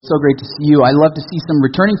So great to see you. I love to see some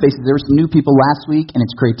returning faces. There were some new people last week, and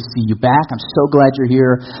it's great to see you back. I'm so glad you're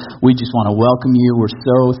here. We just want to welcome you. We're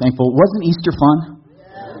so thankful. Wasn't Easter fun?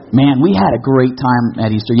 Man, we had a great time at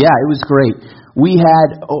Easter. Yeah, it was great. We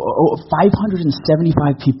had 575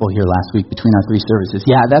 people here last week between our three services.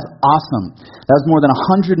 Yeah, that's awesome. That was more than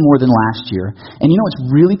 100 more than last year. And you know what's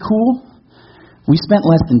really cool? We spent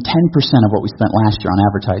less than 10% of what we spent last year on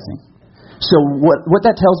advertising. So what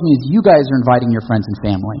that tells me is you guys are inviting your friends and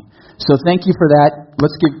family. So thank you for that.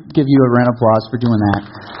 Let's give you a round of applause for doing that.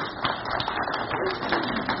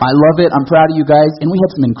 I love it. I'm proud of you guys. And we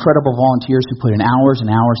had some incredible volunteers who put in hours and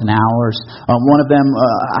hours and hours. One of them,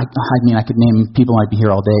 I could name people, I'd be here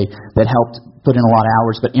all day, that helped put in a lot of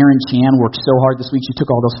hours. But Erin Chan worked so hard this week. She took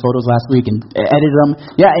all those photos last week and edited them.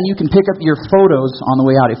 Yeah, and you can pick up your photos on the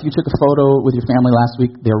way out. If you took a photo with your family last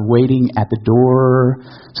week, they're waiting at the door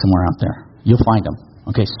somewhere out there. You'll find them.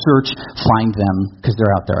 Okay, search, find them, because they're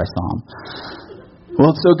out there. I saw them.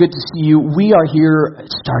 Well, it's so good to see you. We are here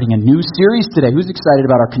starting a new series today. Who's excited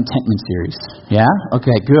about our contentment series? Yeah?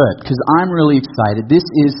 Okay, good, because I'm really excited. This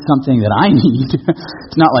is something that I need.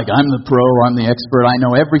 It's not like I'm the pro, I'm the expert, I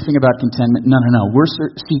know everything about contentment. No. We're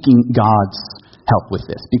seeking God's help with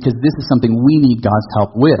this, because this is something we need God's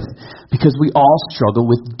help with, because we all struggle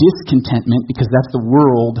with discontentment, because that's the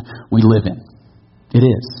world we live in. It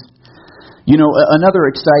is. You know, another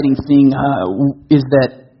exciting thing is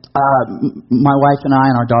that my wife and I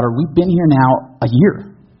and our daughter, we've been here now a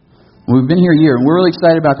year. We've been here a year, and we're really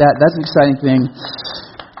excited about that. That's an exciting thing.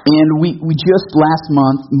 And we just last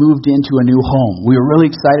month moved into a new home. We were really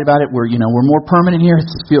excited about it. We're more permanent here. It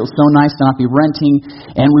feels so nice to not be renting,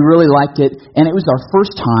 and we really liked it. And it was our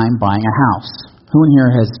first time buying a house. Who in here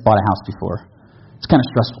has bought a house before? It's kind of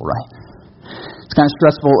stressful, right? It's kind of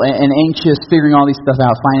stressful and anxious, figuring all these stuff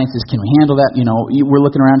out. Finances, can we handle that? You know, we're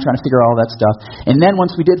looking around trying to figure out all that stuff. And then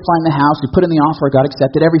once we did find the house, we put in the offer, got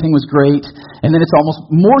accepted, everything was great. And then it's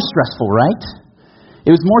almost more stressful, right?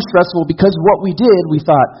 It was more stressful because what we did, we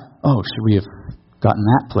thought, oh, should we have gotten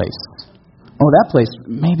that place? Oh, that place,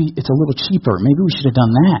 maybe it's a little cheaper. Maybe we should have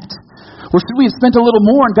done that. Or should we have spent a little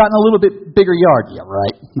more and gotten a little bit bigger yard? Yeah,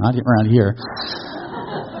 right. Not around here.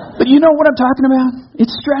 But you know what I'm talking about?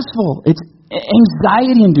 It's stressful. It's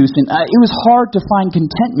anxiety-inducing. It was hard to find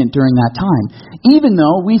contentment during that time, even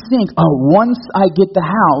though we think, oh, once I get the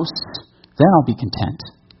house, then I'll be content.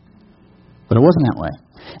 But it wasn't that way.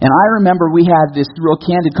 And I remember we had this real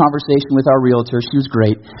candid conversation with our realtor. She was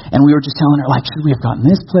great. And we were just telling her, like, should we have gotten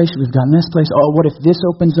this place? Should we have gotten this place? Oh, what if this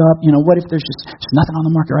opens up? You know, what if there's nothing on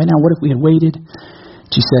the market right now? What if we had waited?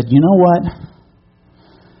 She said, you know what?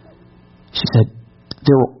 She said,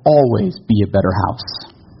 there will always be a better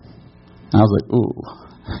house. And I was like, ooh.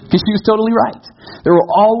 Because she was totally right. There will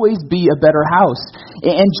always be a better house.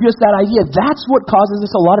 And just that idea, that's what causes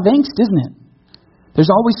us a lot of angst, isn't it? There's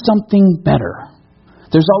always something better.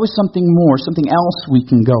 There's always something more, something else we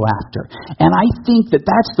can go after. And I think that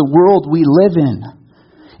that's the world we live in.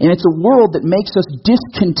 And it's a world that makes us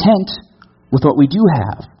discontent with what we do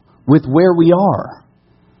have, with where we are.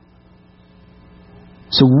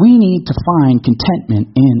 So we need to find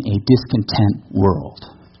contentment in a discontent world.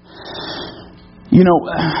 You know,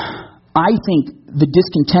 I think the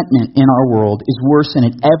discontentment in our world is worse than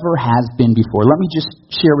it ever has been before. Let me just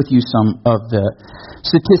share with you some of the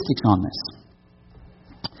statistics on this.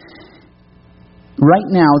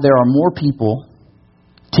 Right now, there are more people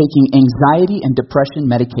taking anxiety and depression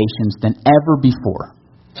medications than ever before.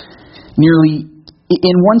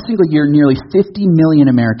 In one single year, nearly 50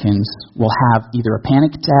 million Americans will have either a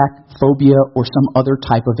panic attack, phobia, or some other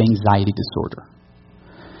type of anxiety disorder.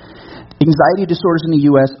 Anxiety disorders in the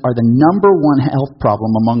U.S. are the number one health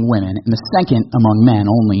problem among women and the second among men,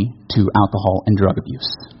 only to alcohol and drug abuse.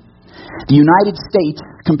 The United States,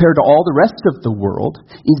 compared to all the rest of the world,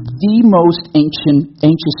 is the most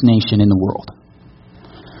anxious nation in the world.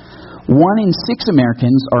 1 in 6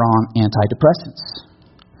 Americans are on antidepressants.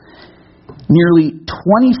 Nearly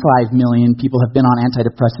 25 million people have been on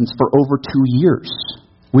antidepressants for over 2 years,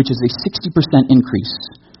 which is a 60% increase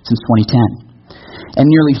since 2010. And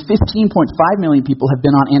nearly 15.5 million people have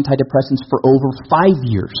been on antidepressants for over 5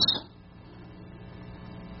 years.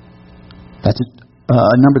 That's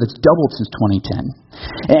a number that's doubled since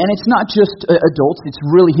 2010. And it's not just adults, it's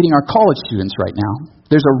really hitting our college students right now.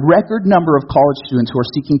 There's a record number of college students who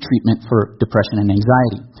are seeking treatment for depression and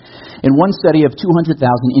anxiety. In one study of 200,000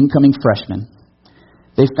 incoming freshmen,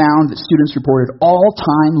 they found that students reported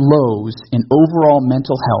all-time lows in overall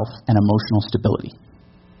mental health and emotional stability.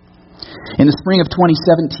 In the spring of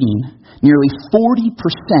 2017, nearly 40%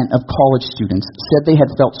 of college students said they had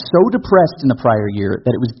felt so depressed in the prior year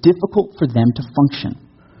that it was difficult for them to function.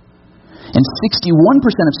 And 61%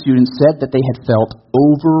 of students said that they had felt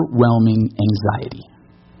overwhelming anxiety.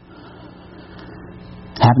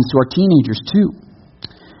 Happens to our teenagers too.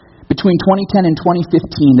 Between 2010 and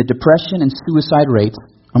 2015, the depression and suicide rates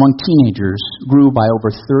among teenagers grew by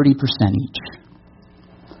over 30% each.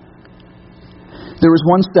 There was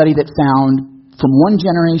one study that found from one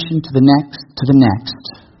generation to the next,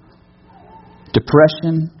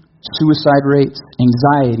 depression, suicide rates,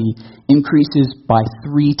 anxiety increases by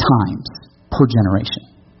 3 times per generation.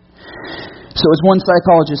 So as one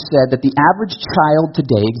psychologist said, that the average child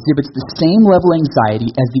today exhibits the same level of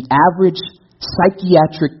anxiety as the average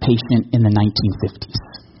psychiatric patient in the 1950s.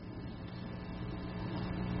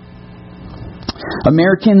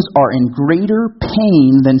 Americans are in greater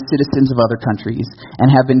pain than citizens of other countries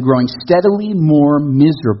and have been growing steadily more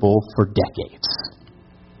miserable for decades.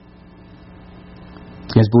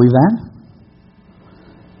 You guys believe that?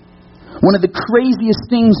 One of the craziest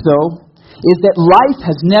things, though, is that life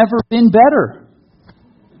has never been better.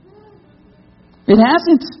 It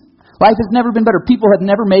hasn't. Life has never been better. People have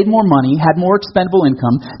never made more money, had more expendable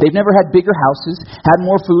income. They've never had bigger houses, had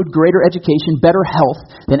more food, greater education, better health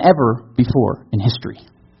than ever before in history.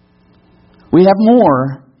 We have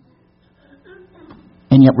more,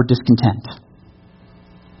 and yet we're discontent.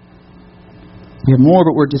 We have more,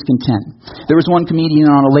 but we're discontent. There was one comedian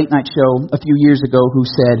on a late-night show a few years ago who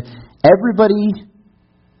said, everything's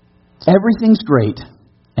great,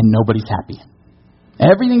 and nobody's happy.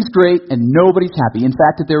 Everything's great and nobody's happy. In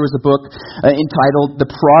fact, there was a book entitled The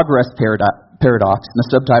Progress Paradox, and the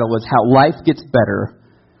subtitle was How Life Gets Better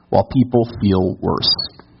While People Feel Worse.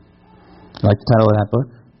 You like the title of that book?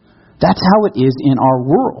 That's how it is in our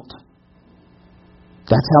world.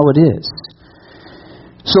 That's how it is.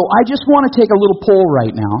 So I just want to take a little poll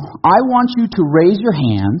right now. I want you to raise your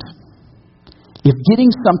hand if getting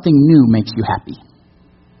something new makes you happy.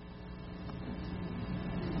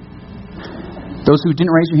 Those who didn't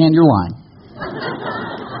raise your hand, you're lying.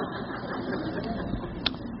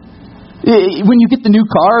 When you get the new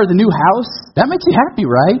car or the new house, that makes you happy,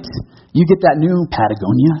 right? You get that new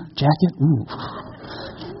Patagonia jacket. Ooh.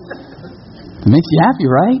 It makes you happy,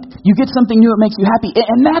 right? You get something new, it makes you happy.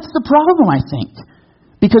 And that's the problem, I think.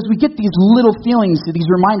 Because we get these little feelings, these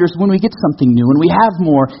reminders when we get something new, when we have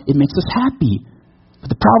more, it makes us happy. But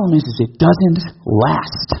the problem is it doesn't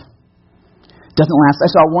last. Doesn't last. I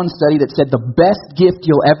saw one study that said the best gift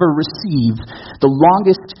you'll ever receive, the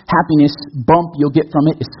longest happiness bump you'll get from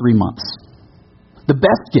it is 3 months. The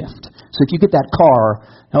best gift. So if you get that car,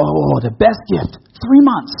 the best gift, 3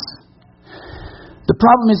 months. The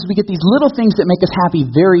problem is we get these little things that make us happy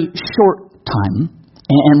very short time,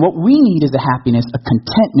 and what we need is a happiness, a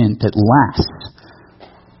contentment that lasts.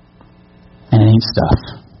 And it ain't stuff.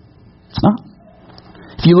 It's not.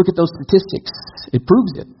 If you look at those statistics, it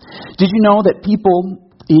proves it. Did you know that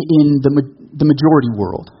people in the majority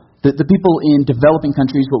world, the people in developing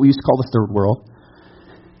countries, what we used to call the third world,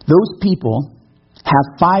 those people have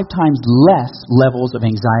 5 times less levels of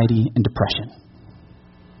anxiety and depression.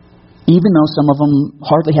 Even though some of them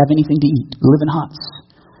hardly have anything to eat, live in huts.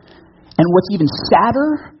 And what's even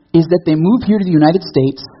sadder is that they move here to the United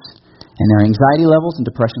States and their anxiety levels and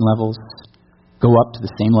depression levels go up to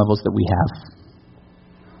the same levels that we have.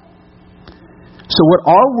 So what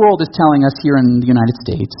our world is telling us here in the United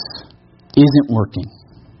States isn't working.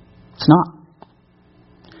 It's not.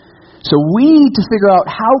 So we need to figure out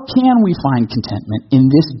how can we find contentment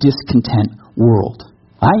in this discontent world.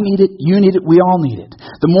 I need it, you need it, we all need it.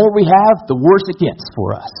 The more we have, the worse it gets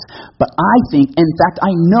for us. But I think, in fact,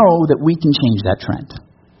 I know that we can change that trend.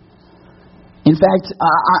 In fact,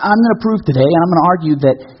 I'm going to prove today, and I'm going to argue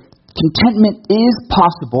that contentment is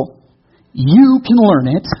possible. You can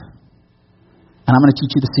learn it. And I'm going to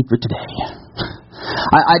teach you the secret today.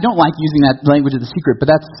 I don't like using that language of the secret, but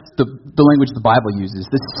that's the language the Bible uses.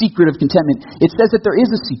 The secret of contentment. It says that there is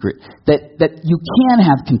a secret, that you can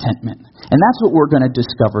have contentment. And that's what we're going to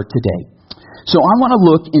discover today. So I want to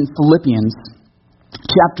look in Philippians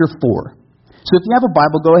chapter 4. So if you have a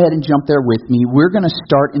Bible, go ahead and jump there with me. We're going to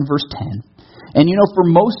start in verse 10. And you know, for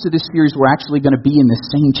most of this series, we're actually going to be in this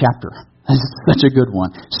same chapter. This is such a good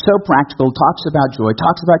one. So practical, talks about joy,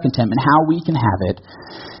 talks about contentment, how we can have it.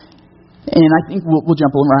 And I think we'll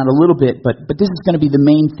jump around a little bit, but this is going to be the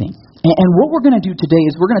main thing. And what we're going to do today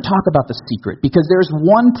is we're going to talk about the secret, because there's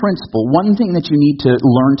one principle, one thing that you need to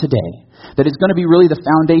learn today that is going to be really the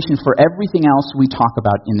foundation for everything else we talk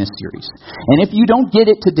about in this series. And if you don't get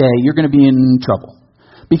it today, you're going to be in trouble.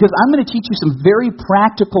 Because I'm going to teach you some very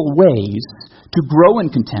practical ways to grow in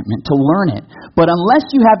contentment, to learn it. But unless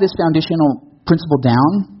you have this foundational principle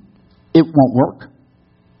down, it won't work.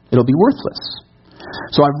 It'll be worthless.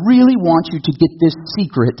 So I really want you to get this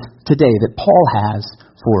secret today that Paul has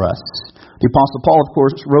for us. The Apostle Paul, of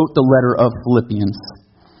course, wrote the letter of Philippians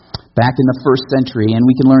back in the first century, and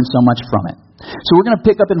we can learn so much from it. So we're going to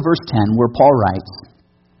pick up in verse 10 where Paul writes,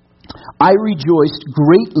 I rejoiced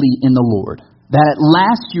greatly in the Lord that at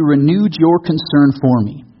last you renewed your concern for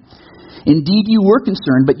me. Indeed, you were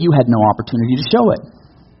concerned, but you had no opportunity to show it.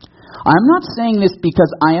 I'm not saying this because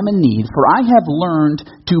I am in need, for I have learned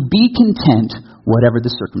to be content whatever the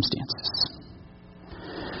circumstances.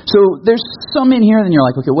 So there's some in here, and then you're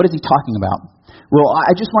like, okay, what is he talking about? Well,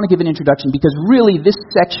 I just want to give an introduction because really this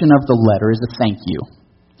section of the letter is a thank you.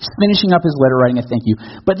 He's finishing up his letter writing a thank you.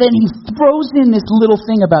 But then he throws in this little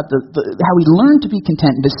thing about how he learned to be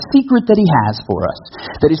content, the secret that he has for us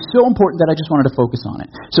that is so important that I just wanted to focus on it.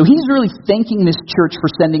 So he's really thanking this church for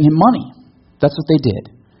sending him money. That's what they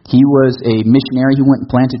did. He was a missionary. He went and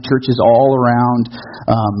planted churches all around,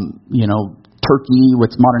 Turkey,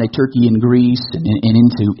 what's modern-day Turkey and Greece, and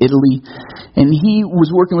into Italy. And he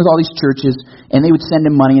was working with all these churches, and they would send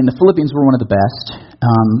him money, and the Philippians were one of the best.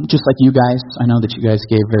 Just like you guys. I know that you guys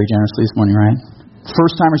gave very generously this morning, right?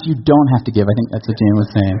 First-timers, you don't have to give. I think that's what James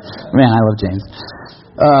was saying. Man, I love James.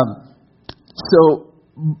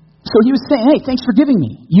 So he was saying, hey, thanks for giving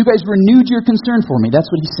me. You guys renewed your concern for me. That's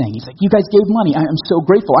what he's saying. He's like, you guys gave money. I'm so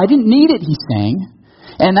grateful. I didn't need it, he's saying.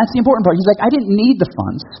 And that's the important part. He's like, I didn't need the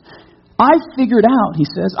funds. I figured out, he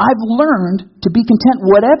says, I've learned to be content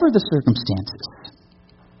whatever the circumstances.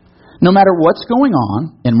 No matter what's going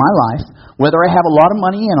on in my life, whether I have a lot of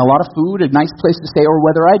money and a lot of food, a nice place to stay, or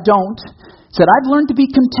whether I don't, he said, I've learned to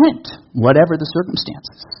be content whatever the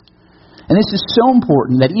circumstances. And this is so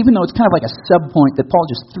important that even though it's kind of like a sub-point that Paul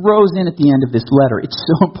just throws in at the end of this letter, it's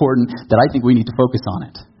so important that I think we need to focus on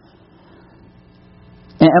it.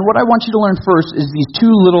 And what I want you to learn first is these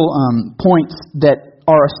two little points that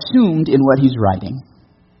are assumed in what he's writing,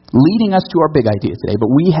 leading us to our big idea today, but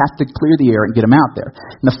we have to clear the air and get them out there.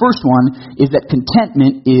 And the first one is that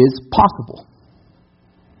contentment is possible.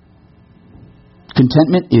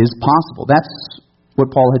 Contentment is possible. That's what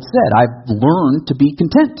Paul had said. I've learned to be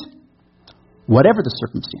content, whatever the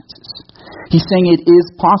circumstances. He's saying it is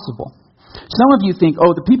possible. Some of you think,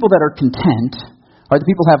 the people that are content are the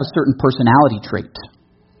people who have a certain personality trait,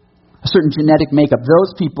 a certain genetic makeup.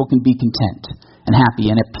 Those people can be content and happy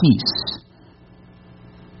and at peace.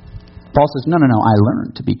 Paul says, no, I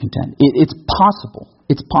learned to be content. It's possible.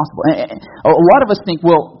 It's possible. A lot of us think,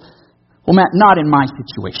 well, Matt, not in my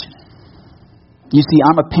situation. You see,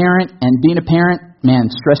 I'm a parent, and being a parent, man,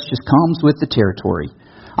 stress just comes with the territory.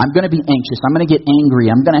 I'm going to be anxious. I'm going to get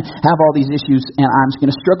angry. I'm going to have all these issues, and I'm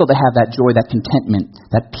going to struggle to have that joy, that contentment,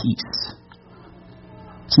 that peace.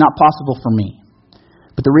 It's not possible for me.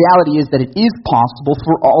 But the reality is that it is possible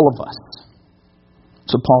for all of us.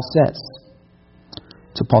 So Paul says.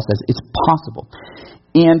 It's possible.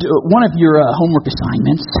 And one of your homework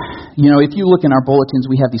assignments, if you look in our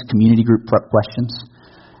bulletins, we have these community group prep questions.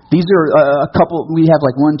 These are we have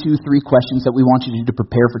like 1, 2, 3 questions that we want you to do to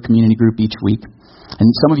prepare for community group each week. And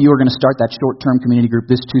some of you are going to start that short-term community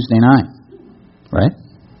group this Tuesday night, right?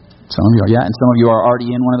 Some of you are, and some of you are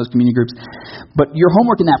already in one of those community groups. But your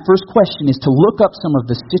homework in that first question is to look up some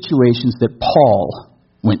of the situations that Paul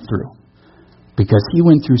went through. Because he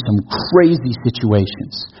went through some crazy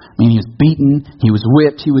situations. I mean, he was beaten, he was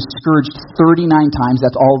whipped, he was scourged 39 times.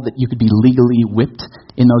 That's all that you could be legally whipped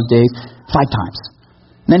in those days. 5 times.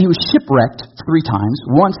 And then he was shipwrecked 3 times.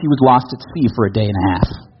 Once he was lost at sea for a day and a half.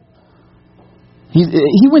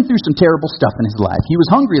 He went through some terrible stuff in his life. He was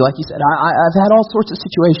hungry, like he said. I've had all sorts of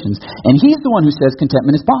situations. And he's the one who says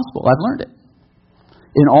contentment is possible. I've learned it.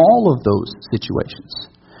 In all of those situations.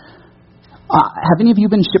 Have any of you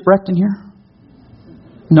been shipwrecked in here?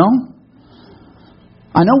 No?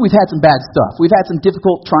 I know we've had some bad stuff. We've had some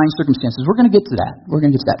difficult, trying circumstances. We're going to get to that.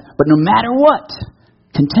 But no matter what,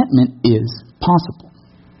 contentment is possible.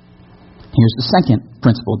 Here's the second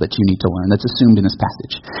principle that you need to learn that's assumed in this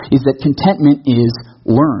passage, is that contentment is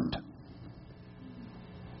learned.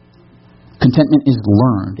 Contentment is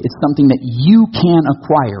learned. It's something that you can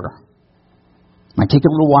acquire. It might take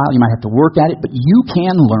a little while. You might have to work at it, but you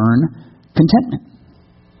can learn contentment.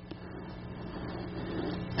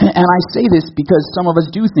 And I say this because some of us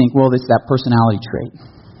do think, well, it's that personality trait.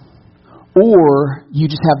 Or you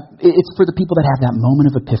just it's for the people that have that moment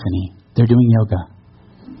of epiphany. They're doing yoga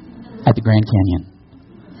at the Grand Canyon.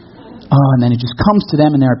 And then it just comes to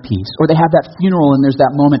them and they're at peace. Or they have that funeral and there's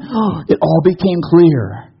that moment, it all became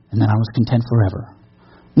clear. And then I was content forever.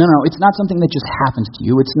 No, it's not something that just happens to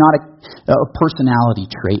you. It's not a personality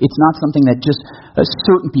trait. It's not something that just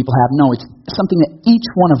certain people have. No, it's something that each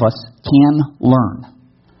one of us can learn.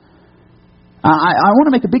 I want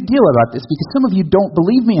to make a big deal about this because some of you don't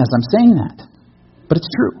believe me as I'm saying that. But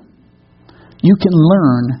it's true. You can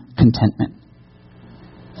learn contentment.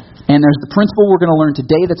 And there's the principle we're going to learn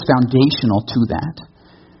today that's foundational to that.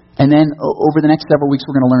 And then over the next several weeks,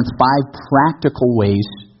 we're going to learn 5 practical ways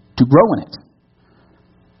to grow in it.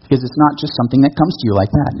 Because it's not just something that comes to you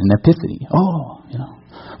like that, an epiphany.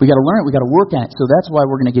 We got to learn it, we got to work at it. So that's why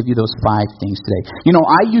we're going to give you those 5 things today.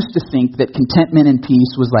 I used to think that contentment and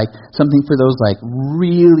peace was like something for those like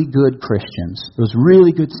really good Christians, those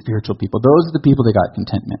really good spiritual people. Those are the people that got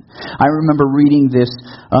contentment. I remember reading this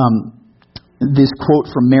quote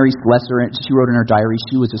from Mary Slessor. She wrote in her diary.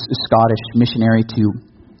 She was a Scottish missionary to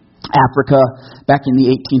Africa back in the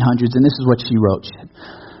 1800s, and this is what she wrote. She said,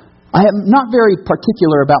 "I am not very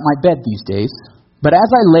particular about my bed these days. But as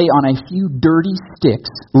I lay on a few dirty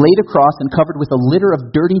sticks, laid across and covered with a litter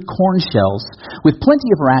of dirty corn shells, with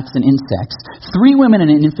plenty of rats and insects, 3 women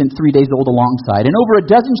and an infant 3 days old alongside, and over a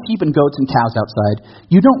dozen sheep and goats and cows outside,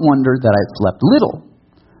 you don't wonder that I slept little.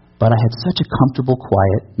 But I had such a comfortable,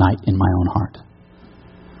 quiet night in my own heart."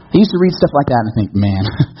 I used to read stuff like that and think, man,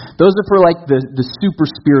 those are for like the super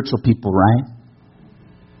spiritual people, right?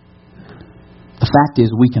 The fact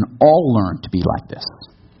is, we can all learn to be like this.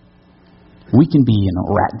 We can be in a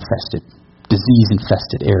rat-infested,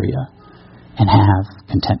 disease-infested area and have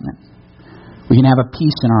contentment. We can have a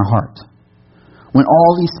peace in our heart. When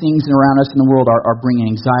all these things around us in the world are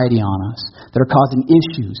bringing anxiety on us, that are causing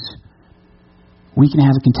issues, we can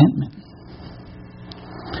have a contentment.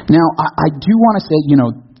 Now, I do want to say,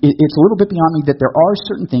 it's a little bit beyond me that there are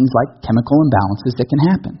certain things like chemical imbalances that can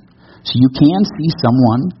happen. So you can see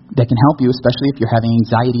someone that can help you, especially if you're having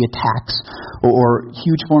anxiety attacks or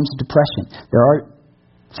huge forms of depression. There are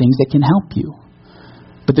things that can help you.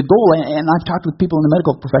 But the goal, and I've talked with people in the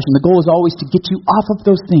medical profession, the goal is always to get you off of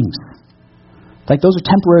those things. Like those are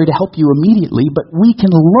temporary to help you immediately, but we can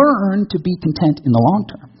learn to be content in the long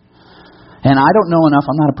term. And I don't know enough,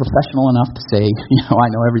 I'm not a professional enough to say, I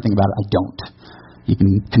know everything about it. I don't. You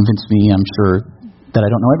can convince me, I'm sure, that I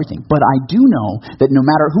don't know everything. But I do know that no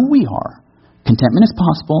matter who we are, contentment is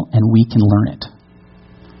possible and we can learn it.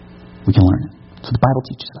 We can learn it. So the Bible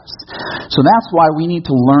teaches us. So that's why we need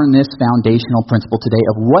to learn this foundational principle today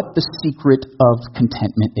of what the secret of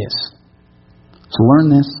contentment is. So learn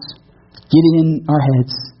this, get it in our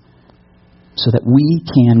heads so that we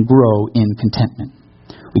can grow in contentment.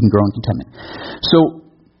 We can grow in contentment. So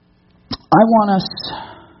I want us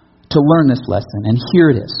to learn this lesson, and here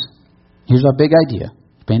it is. Here's our big idea.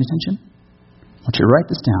 You paying attention? I want you to write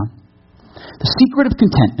this down. The secret of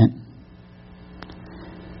contentment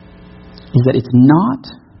is that it's not,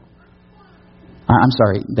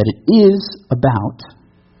 that it is about,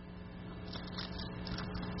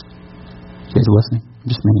 you guys are listening? I'm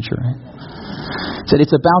just making sure, right? That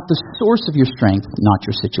it's about the source of your strength, not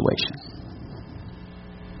your situation.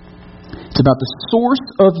 It's about the source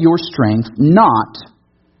of your strength, not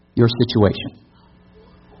your situation.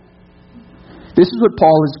 This is what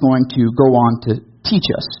Paul is going to go on to teach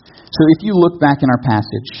us. So if you look back in our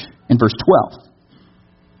passage in verse 12,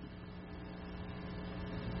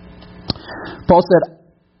 Paul said,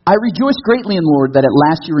 "I rejoice greatly in the Lord that at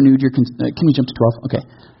last you renewed your..." Can we jump to 12? Okay,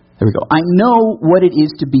 there we go. "I know what it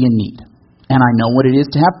is to be in need, and I know what it is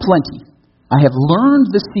to have plenty. I have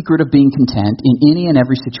learned the secret of being content in any and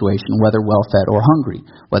every situation, whether well-fed or hungry,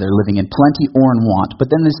 whether living in plenty or in want." But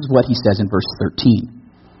then this is what he says in verse 13.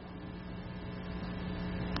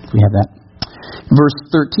 We have that. Verse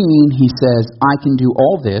 13, he says, "I can do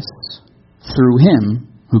all this through him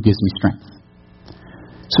who gives me strength."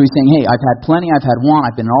 So he's saying, hey, I've had plenty, I've had want,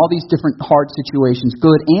 I've been in all these different hard situations,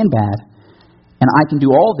 good and bad, and I can do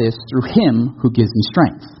all this through him who gives me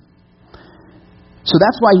strength. So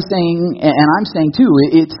that's why he's saying, and I'm saying too,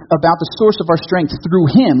 it's about the source of our strength through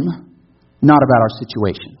him, not about our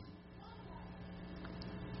situation.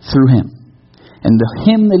 Through him. And the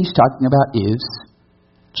him that he's talking about is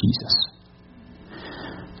Jesus.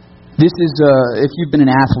 This is, if you've been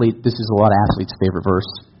an athlete, this is a lot of athletes' favorite verse.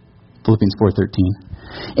 Philippians 4:13.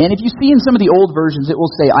 And if you see in some of the old versions, it will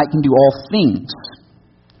say, "I can do all things."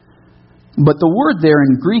 But the word there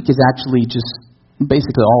in Greek is actually just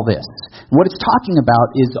basically all this. What it's talking about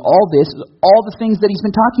is all this, all the things that he's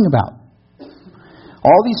been talking about.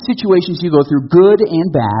 All these situations you go through, good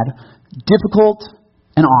and bad, difficult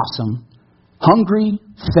and awesome, hungry,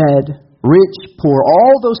 fed, rich, poor,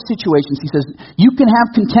 all those situations, he says, you can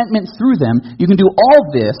have contentment through them. You can do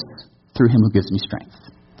all this through him who gives me strength.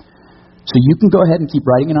 So you can go ahead and keep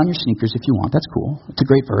writing it on your sneakers if you want. That's cool. It's a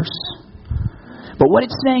great verse. But what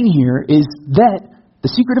it's saying here is that the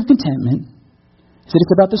secret of contentment is that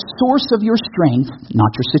it's about the source of your strength,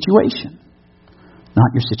 not your situation. not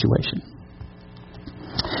your situation.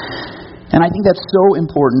 And I think that's so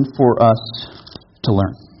important for us to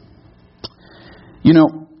learn. You know,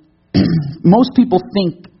 most people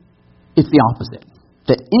think it's the opposite.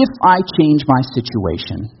 That if I change my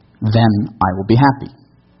situation, then I will be happy.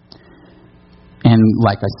 And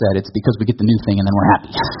like I said, it's because we get the new thing and then we're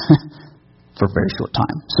happy for a very short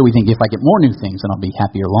time. So we think if I get more new things, then I'll be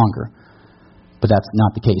happier longer. But that's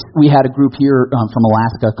not the case. We had a group here from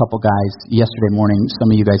Alaska, a couple guys, yesterday morning. Some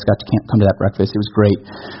of you guys got to come to that breakfast. It was great.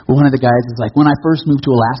 Well, one of the guys is like, when I first moved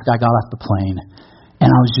to Alaska, I got off the plane, and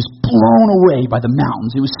I was just blown away by the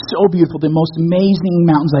mountains. It was so beautiful, the most amazing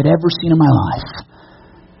mountains I'd ever seen in my life.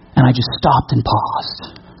 And I just stopped and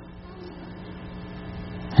paused.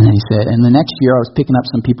 And then he said, and the next year I was picking up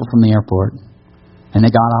some people from the airport, and they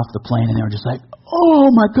got off the plane, and they were just like, oh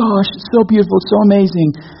my gosh, it's so beautiful, it's so amazing.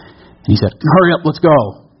 And he said, hurry up, let's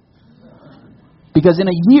go. Because in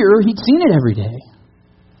a year, he'd seen it every day,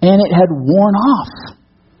 and it had worn off.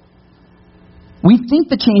 We think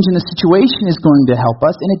the change in the situation is going to help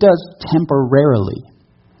us, and it does temporarily,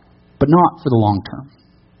 but not for the long term.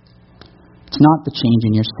 It's not the change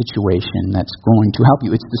in your situation that's going to help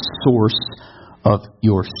you. It's the source of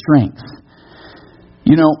your strength.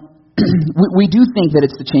 You know, we do think that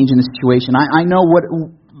it's the change in the situation. I know what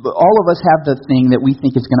all of us have the thing that we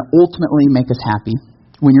think is going to ultimately make us happy.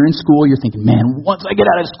 When you're in school, you're thinking, man, once I get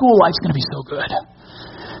out of school, life's going to be so good.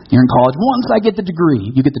 You're in college, once I get the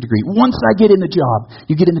degree, you get the degree. Once I get in the job,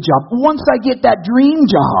 you get in the job. Once I get that dream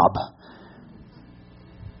job.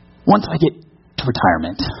 Once I get to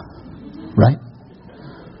retirement. Right?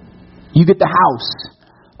 You get the house.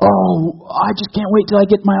 Oh, I just can't wait till I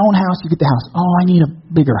get my own house. You get the house. Oh, I need a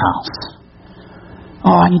bigger house.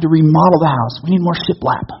 Oh, I need to remodel the house. We need more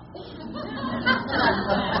shiplap.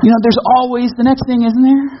 You know, there's always the next thing, isn't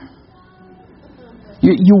there?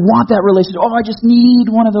 You want that relationship. Oh, I just need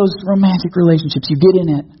one of those romantic relationships. You get in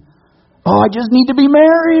it. Oh, I just need to be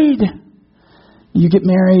married. You get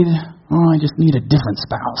married. Oh, I just need a different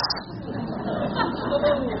spouse.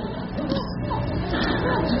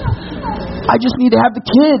 I just need to have the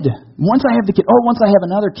kid. Once I have the kid. Oh, once I have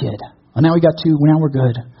another kid. Oh, now we got two. Now we're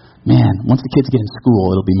good. Man, once the kids get in school,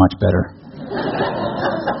 it'll be much better.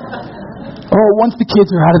 Oh, once the kids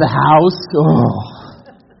are out of the house. Oh.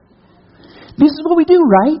 This is what we do,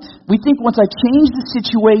 right? We think once I change the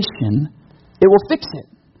situation, it will fix it.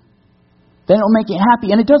 Then it will make it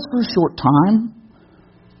happy. And it does for a short time.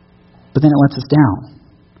 But then it lets us down.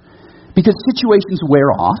 Because situations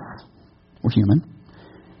wear off. We're human.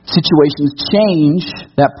 Situations change.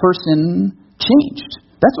 That person changed.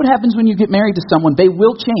 That's what happens when you get married to someone. They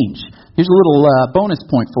will change. Here's a little bonus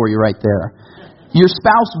point for you right there. Your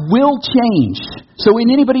spouse will change. So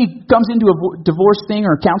when anybody comes into a divorce thing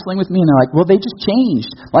or counseling with me and they're like, well, they just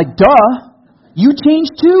changed. Like, duh, you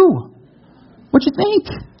changed too. What you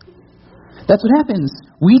think? That's what happens.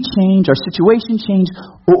 We change, our situation changes,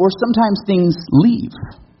 or sometimes things leave,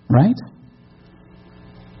 right?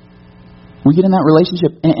 We get in that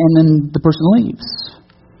relationship and then the person leaves.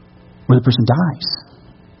 Or the person dies.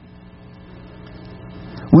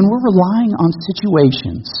 When we're relying on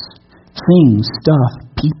situations, things, stuff,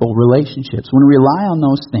 people, relationships, when we rely on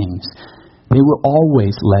those things, they will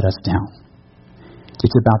always let us down.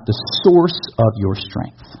 It's about the source of your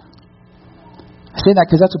strength. I say that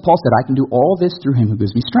because that's what Paul said. I can do all this through him who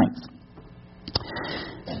gives me strength.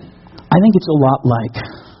 I think it's a lot like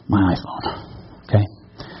my iPhone. Okay?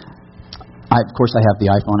 Of course, I have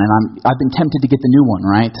the iPhone, and I've been tempted to get the new one,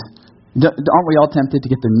 right? Aren't we all tempted to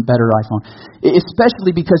get the better iPhone?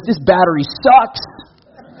 Especially because this battery sucks.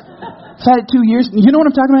 I've had it 2 years. You know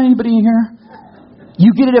what I'm talking about? Anybody in here?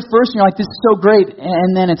 You get it at first, and you're like, this is so great.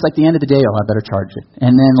 And then it's like the end of the day, oh, I better charge it.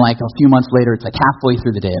 And then like a few months later, it's like halfway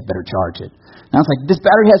through the day, I better charge it. Now it's like, this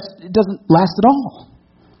battery it doesn't last at all.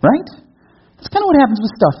 Right? That's kind of what happens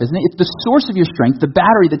with stuff, isn't it? It's the source of your strength, the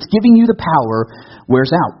battery that's giving you the power,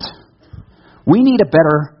 wears out. We need a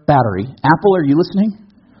better battery. Apple, are you listening?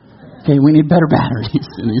 Okay, we need better batteries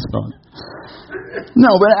in these phones.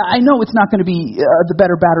 No, but I know it's not going to be the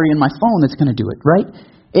better battery in my phone that's going to do it, right?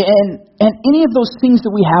 And any of those things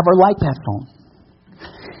that we have are like that phone.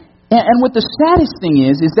 And what the saddest thing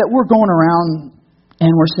is that we're going around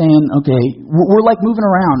and we're saying, okay, we're like moving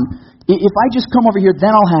around. If I just come over here,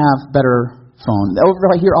 then I'll have better phone.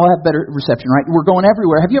 Over here, I'll have better reception, right? We're going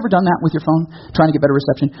everywhere. Have you ever done that with your phone, trying to get better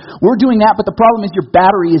reception? We're doing that, but the problem is your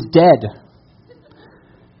battery is dead.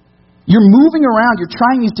 You're moving around, you're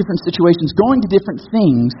trying these different situations, going to different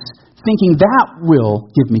things, thinking that will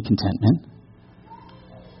give me contentment.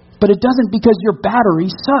 But it doesn't, because your battery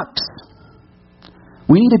sucks.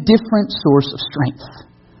 We need a different source of strength.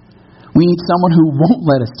 We We need someone who won't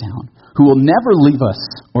let us down, who will never leave us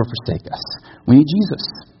or forsake us. We need Jesus.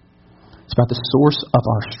 It's about the source of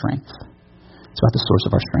our strength. It's about the source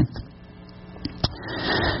of our strength.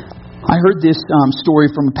 I heard this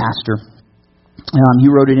story from a pastor. He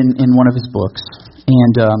wrote it in one of his books.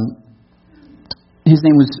 And his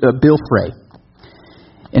name was Bill Frey.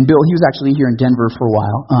 And Bill, he was actually here in Denver for a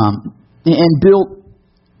while. And Bill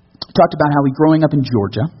talked about how growing up in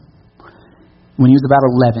Georgia, when he was about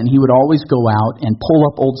 11, he would always go out and pull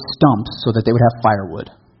up old stumps so that they would have firewood.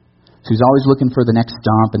 So he was always looking for the next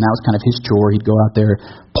stump, and that was kind of his chore. He'd go out there,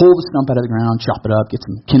 pull the stump out of the ground, chop it up, get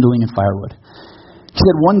some kindling and firewood. He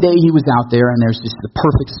said one day he was out there, and there's just the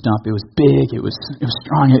perfect stump. It was big, it was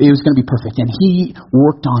strong, it was going to be perfect. And he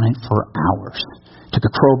worked on it for hours. Took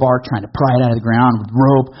a crowbar, trying to pry it out of the ground with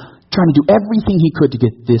rope, trying to do everything he could to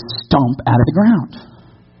get this stump out of the ground.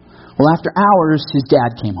 Well, after hours, his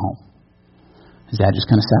dad came home. His dad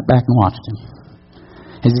just kind of sat back and watched him.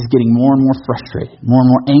 As he's getting more and more frustrated, more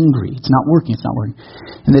and more angry. It's not working.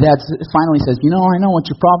 And the dad finally says, I know what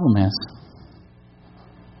your problem is.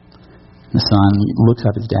 And the son looks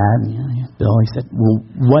up at his dad, and Bill, he said, well,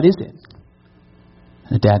 what is it?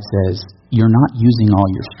 And the dad says, you're not using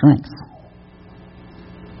all your strength.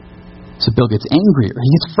 So Bill gets angrier. He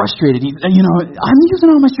gets frustrated. I'm using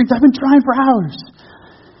all my strength. I've been trying for hours.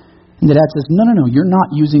 And the dad says, no, you're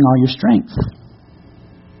not using all your strength.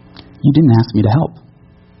 You didn't ask me to help.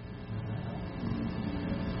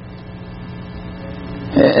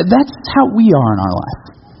 That's how we are in our life.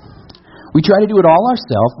 We try to do it all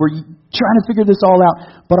ourselves. We're trying to figure this all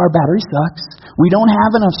out, but our battery sucks. We don't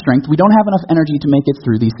have enough strength. We don't have enough energy to make it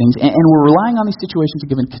through these things, and we're relying on these situations to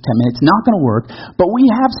give contentment. It's not going to work, but we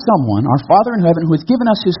have someone, our Father in heaven, who has given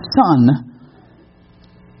us His Son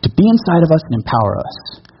to be inside of us and empower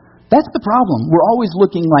us. That's the problem. We're always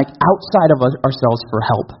looking outside of ourselves for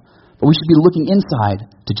help. But we should be looking inside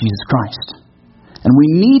to Jesus Christ. And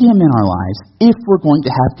we need Him in our lives if we're going to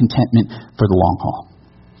have contentment for the long haul.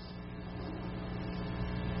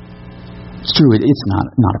 It's true, it's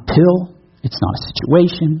not a pill, it's not a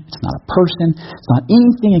situation, it's not a person, it's not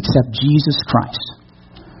anything except Jesus Christ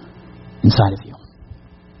inside of you.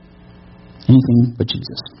 Anything but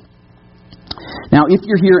Jesus. Now, if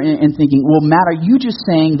you're here and thinking, well, Matt, are you just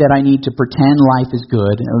saying that I need to pretend life is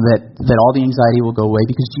good, that all the anxiety will go away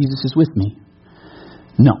because Jesus is with me?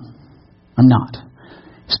 No, I'm not.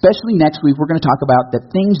 Especially next week, we're going to talk about that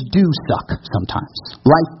things do suck sometimes.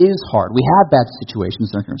 Life is hard. We have bad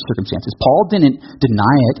situations and circumstances. Paul didn't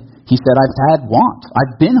deny it. He said, I've had want.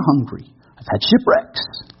 I've been hungry. I've had shipwrecks,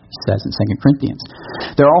 he says in 2 Corinthians.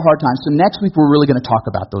 They're all hard times. So next week, we're really going to talk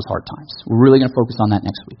about those hard times. We're really going to focus on that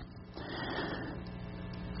next week.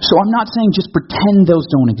 So I'm not saying just pretend those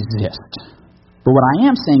don't exist. But what I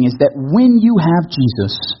am saying is that when you have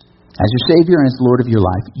Jesus as your Savior and as Lord of your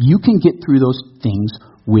life, you can get through those things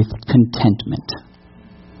with contentment.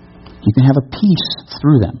 You can have a peace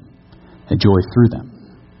through them, a joy through them.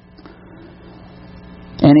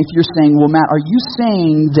 And if you're saying, well, Matt, are you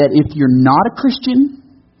saying that if you're not a Christian,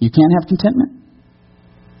 you can't have contentment?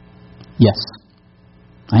 Yes,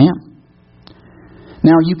 I am.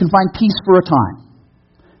 Now, you can find peace for a time.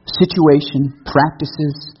 Situation,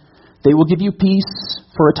 practices, they will give you peace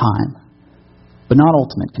for a time, but not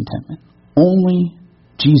ultimate contentment. Only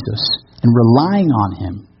Jesus and relying on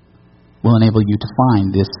Him will enable you to find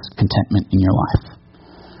this contentment in your life.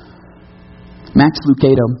 Max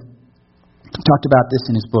Lucado talked about this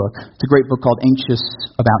in his book. It's a great book called Anxious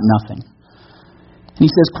About Nothing. And he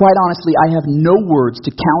says, quite honestly, I have no words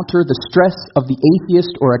to counter the stress of the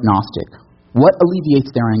atheist or agnostic. What alleviates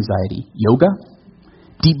their anxiety? Yoga?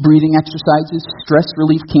 Deep breathing exercises, stress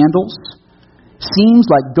relief candles, seems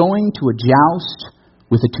like going to a joust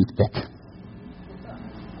with a toothpick.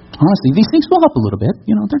 Honestly, these things will help a little bit.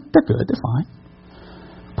 They're good, they're fine.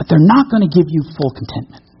 But they're not going to give you full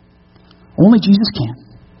contentment. Only Jesus can.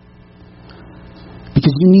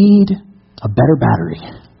 Because you need a better battery.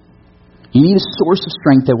 You need a source of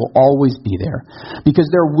strength that will always be there. Because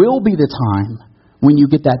there will be the time when you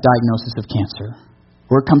get that diagnosis of cancer,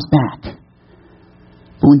 or it comes back.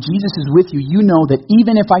 But when Jesus is with you, you know that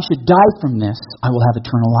even if I should die from this, I will have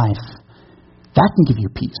eternal life. That can give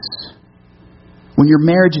you peace. When your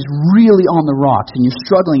marriage is really on the rocks and you're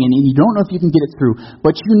struggling and you don't know if you can get it through,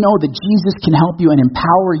 but you know that Jesus can help you and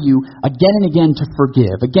empower you again and again to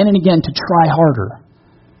forgive, again and again to try harder.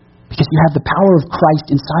 Because you have the power of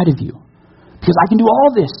Christ inside of you. Because I can do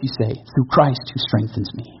all this, you say, through Christ who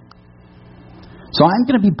strengthens me. So I'm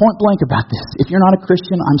going to be point blank about this. If you're not a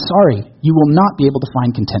Christian, I'm sorry. You will not be able to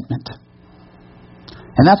find contentment.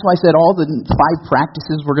 And that's why I said all the 5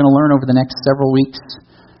 practices we're going to learn over the next several weeks,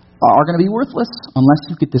 are going to be worthless unless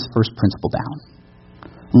you get this first principle down,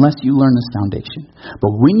 unless you learn this foundation.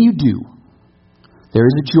 But when you do, there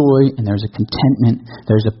is a joy and there's a contentment,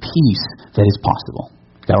 there's a peace that is possible.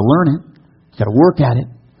 You've got to learn it, you've got to work at it,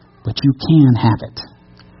 but you can have it.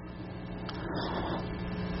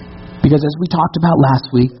 Because as we talked about last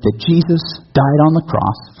week, that Jesus died on the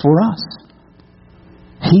cross for us.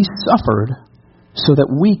 He suffered so that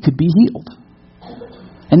we could be healed.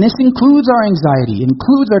 And this includes our anxiety, it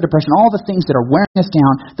includes our depression, all the things that are wearing us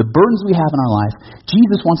down, the burdens we have in our life.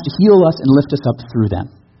 Jesus wants to heal us and lift us up through them.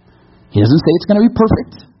 He doesn't say it's going to be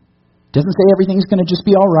perfect. He doesn't say everything's going to just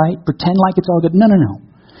be all right, pretend like it's all good. No.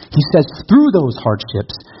 He says through those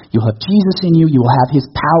hardships, you'll have Jesus in you, you will have His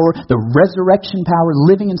power, the resurrection power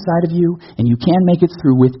living inside of you, and you can make it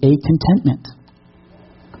through with a contentment.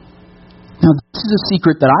 Now, this is a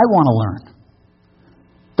secret that I want to learn,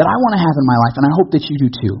 that I want to have in my life, and I hope that you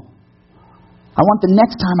do too. I want the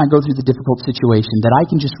next time I go through the difficult situation that I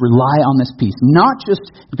can just rely on this peace, not just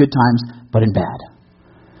in good times, but in bad.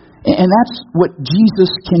 And that's what Jesus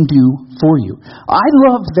can do for you. I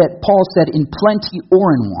love that Paul said in plenty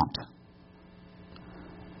or in want.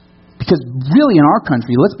 Because really in our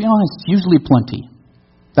country, let's be honest, it's usually plenty.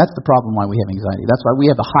 That's the problem why we have anxiety. That's why we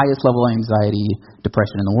have the highest level of anxiety,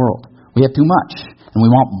 depression in the world. We have too much, and we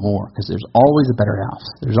want more, because there's always a better house.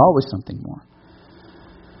 There's always something more.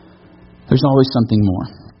 There's always something more.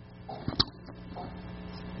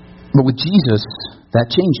 But with Jesus,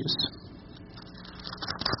 that changes.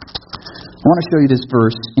 I want to show you this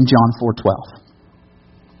verse in John 4:12.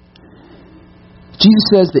 Jesus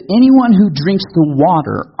says that anyone who drinks the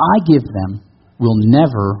water I give them will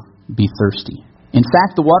never be thirsty. In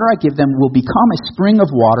fact, the water I give them will become a spring of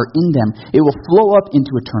water in them. It will flow up into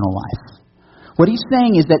eternal life. What he's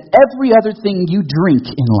saying is that every other thing you drink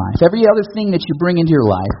in life, every other thing that you bring into your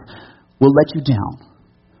life, will let you down.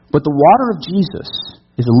 But the water of Jesus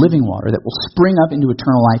is a living water that will spring up into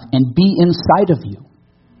eternal life and be inside of you.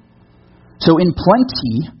 So in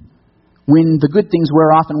plenty, when the good things wear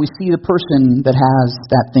off and we see the person that has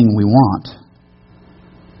that thing we want,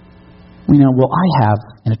 we know, well, I have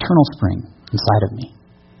an eternal spring inside of me.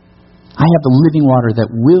 I have the living water that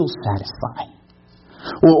will satisfy.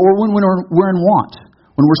 Or when we're in want,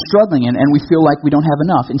 when we're struggling and we feel like we don't have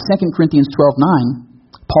enough. In 2 Corinthians 12:9,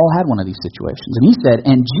 Paul had one of these situations. And he said,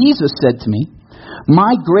 and Jesus said to me,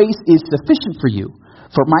 my grace is sufficient for you,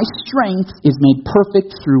 for my strength is made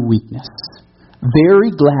perfect through weakness. Very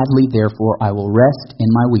gladly, therefore, I will rest in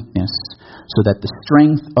my weakness, so that the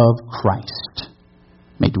strength of Christ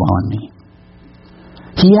may dwell in me.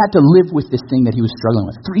 He had to live with this thing that he was struggling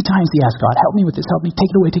with. 3 times he asked God, help me with this, help me, take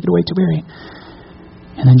it away, Tiberi.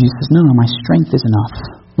 And then Jesus says, no, my strength is enough.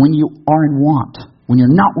 When you are in want, when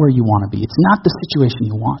you're not where you want to be, it's not the situation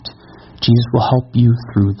you want, Jesus will help you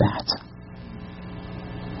through that.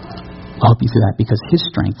 I'll help you through that because His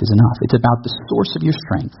strength is enough. It's about the source of your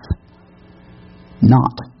strength,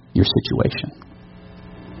 not your situation.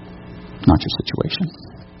 Not your situation.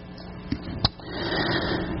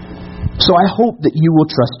 So I hope that you will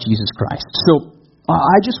trust Jesus Christ. So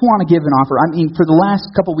I just want to give an offer. I mean, for the last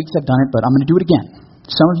couple of weeks I've done it, but I'm going to do it again.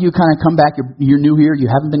 Some of you kind of come back, you're new here, you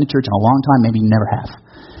haven't been to church in a long time, maybe you never have.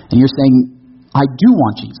 And you're saying, I do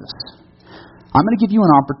want Jesus. I'm going to give you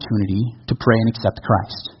an opportunity to pray and accept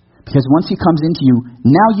Christ. Because once He comes into you,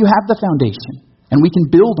 now you have the foundation, and we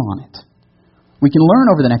can build on it. We can learn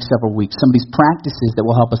over the next several weeks some of these practices that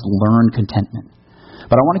will help us learn contentment.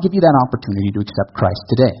 But I want to give you that opportunity to accept Christ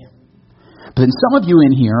today. But then some of you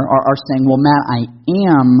in here are saying, well, Matt, I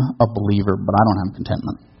am a believer, but I don't have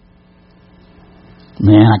contentment.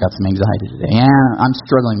 Man, I got some anxiety today. Yeah, I'm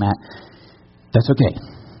struggling, Matt. That's okay.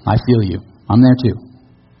 I feel you. I'm there too.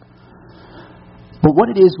 But what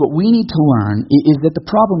we need to learn is that the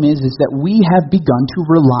problem is that we have begun to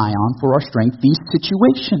rely on for our strength these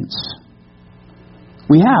situations.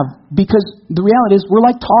 We have, because the reality is we're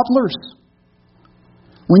like toddlers.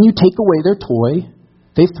 When you take away their toy,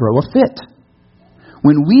 they throw a fit.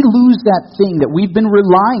 When we lose that thing that we've been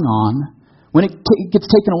relying on, when it gets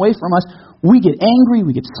taken away from us, we get angry,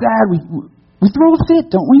 we get sad, we throw a fit,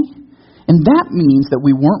 don't we? And that means that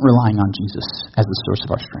we weren't relying on Jesus as the source of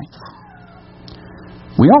our strength.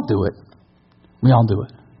 We all do it. We all do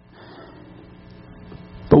it.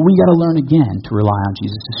 But we got to learn again to rely on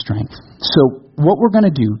Jesus' strength. So what we're going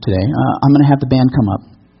to do today, I'm going to have the band come up.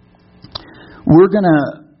 We're going to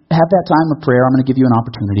have that time of prayer. I'm going to give you an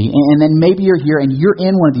opportunity. And then maybe you're here and you're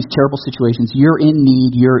in one of these terrible situations. You're in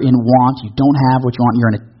need. You're in want. You don't have what you want.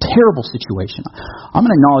 You're in a terrible situation. I'm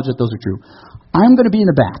going to acknowledge that those are true. I'm going to be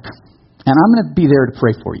in the back. And I'm going to be there to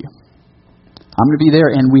pray for you. I'm going to be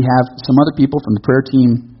there, and we have some other people from the prayer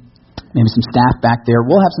team maybe some staff back there.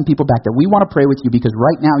 We'll have some people back there. We want to pray with you because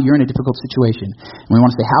right now you're in a difficult situation. And we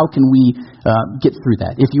want to say, how can we get through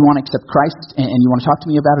that? If you want to accept Christ and you want to talk to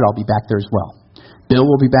me about it, I'll be back there as well. Bill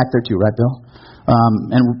will be back there too, right, Bill?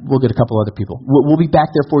 And we'll get a couple other people. We'll be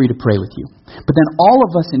back there for you to pray with you. But then all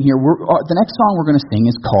of us in here, the next song we're going to sing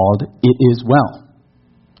is called It Is Well.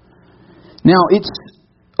 Now, it's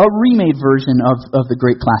a remade version of the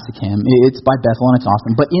great classic hymn. It's by Bethel and it's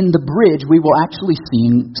awesome. But in the bridge, we will actually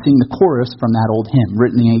sing the chorus from that old hymn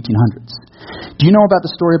written in the 1800s. Do you know about the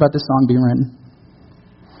story about this song being written?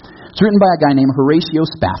 It's written by a guy named Horatio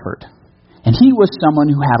Spafford. And he was someone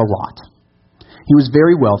who had a lot. He was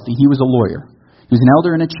very wealthy. He was a lawyer. He was an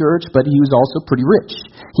elder in a church, but he was also pretty rich.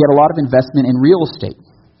 He had a lot of investment in real estate.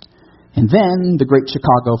 And then the great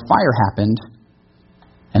Chicago fire happened,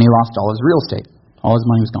 and he lost all his real estate. All his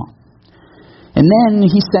money was gone. And then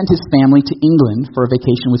he sent his family to England for a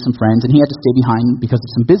vacation with some friends, and he had to stay behind because of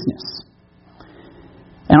some business.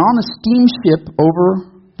 And on the steamship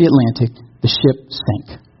over the Atlantic, the ship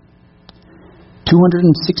sank. 226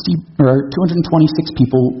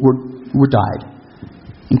 people were died,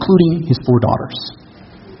 including his 4 daughters.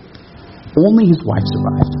 Only his wife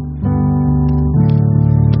survived.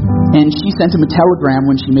 And she sent him a telegram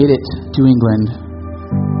when she made it to England.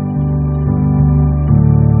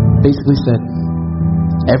 Basically said,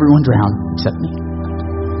 everyone drowned except me.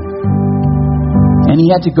 And he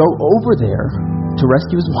had to go over there to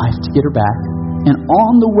rescue his wife, to get her back. And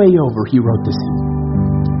on the way over, he wrote this hymn.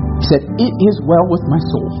 He said, "It is well with my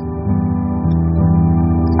soul."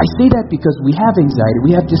 I say that because we have anxiety,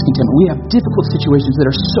 we have discontentment, we have difficult situations that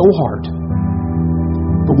are so hard.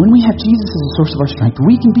 But when we have Jesus as the source of our strength,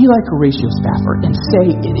 we can be like Horatio Spafford and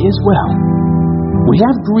say, it is well. We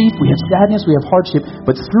have grief, we have sadness, we have hardship,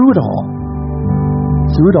 but through it all,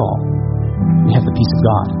 we have the peace of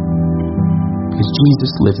God. Because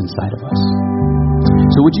Jesus lives inside of us.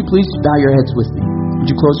 So would you please bow your heads with me? Would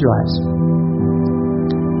you close your eyes?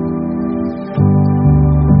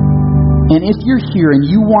 And if you're here and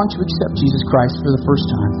you want to accept Jesus Christ for the first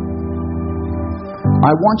time,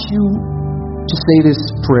 I want you to say this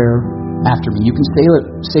prayer after me. You can say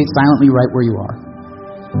it silently right where you are.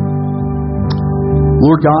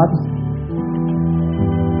 Lord God,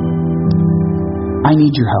 I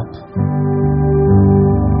need your help.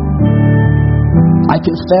 I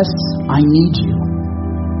confess I need you.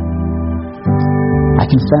 I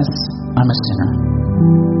confess I'm a sinner.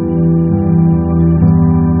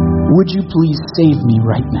 Would you please save me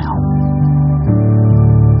right now?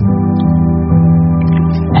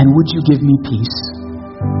 And would you give me peace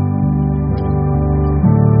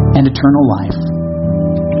and eternal life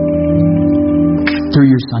through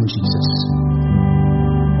your Son, Jesus?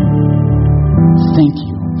 Thank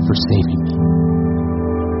you for saving me.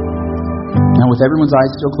 Now, with everyone's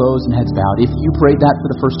eyes still closed and heads bowed, if you prayed that for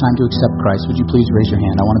the first time to accept Christ, would you please raise your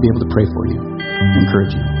hand? I want to be able to pray for you,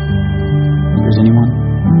 encourage you. If there's anyone?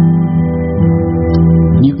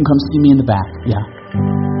 And you can come see me in the back. Yeah.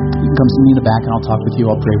 You can come see me in the back and I'll talk with you.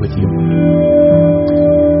 I'll pray with you.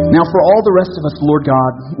 Now, for all the rest of us, Lord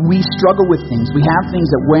God, we struggle with things. We have things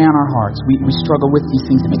that weigh on our hearts. We struggle with these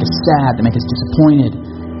things that make us sad, that make us disappointed.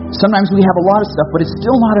 Sometimes we have a lot of stuff, but it's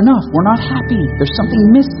still not enough. We're not happy. There's something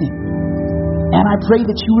missing. And I pray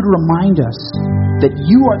that you would remind us that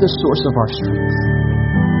you are the source of our strength.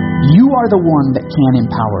 You are the one that can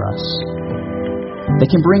empower us, that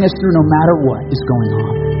can bring us through no matter what is going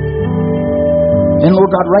on. And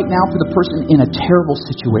Lord God, right now for the person in a terrible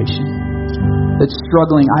situation that's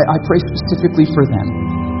struggling, I pray specifically for them.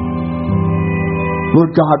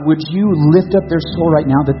 Lord God, would you lift up their soul right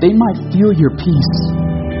now that they might feel your peace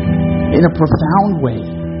in a profound way,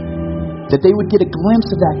 that they would get a glimpse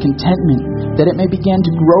of that contentment, that it may begin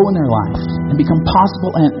to grow in their life and become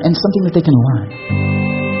possible and something that they can learn.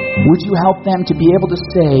 Would you help them to be able to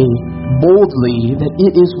say boldly that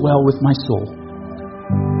it is well with my soul?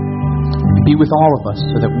 Be with all of us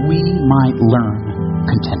so that we might learn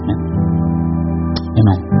contentment.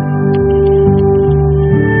 Amen.